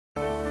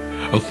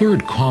A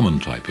third common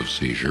type of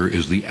seizure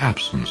is the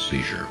absence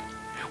seizure,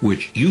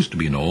 which used to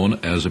be known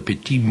as a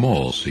petit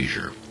mal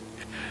seizure.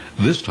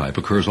 This type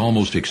occurs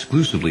almost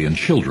exclusively in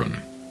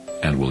children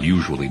and will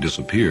usually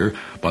disappear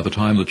by the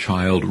time the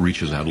child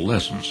reaches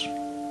adolescence.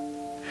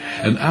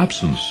 An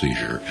absence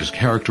seizure is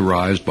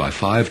characterized by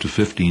 5 to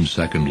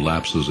 15-second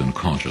lapses in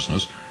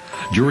consciousness,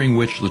 during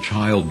which the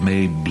child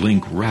may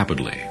blink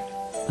rapidly,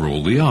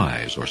 roll the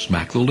eyes, or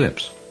smack the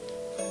lips.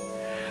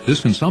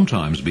 This can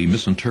sometimes be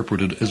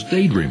misinterpreted as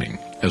daydreaming,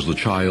 as the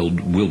child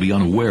will be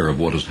unaware of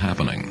what is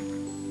happening.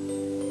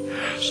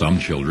 Some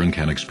children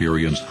can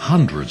experience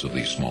hundreds of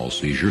these small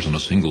seizures in a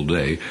single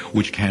day,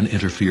 which can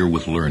interfere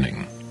with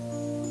learning.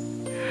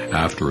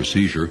 After a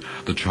seizure,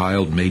 the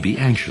child may be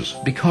anxious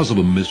because of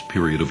a missed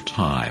period of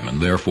time,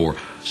 and therefore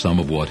some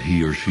of what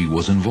he or she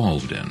was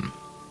involved in.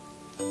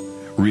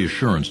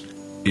 Reassurance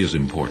is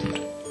important.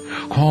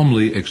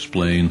 Calmly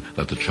explain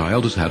that the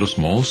child has had a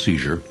small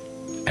seizure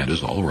and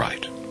is all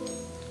right.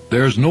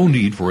 There's no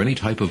need for any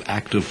type of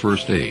active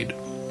first aid.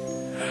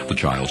 The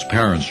child's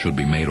parents should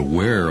be made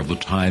aware of the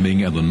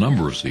timing and the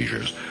number of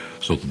seizures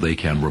so that they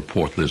can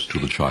report this to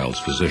the child's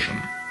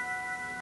physician.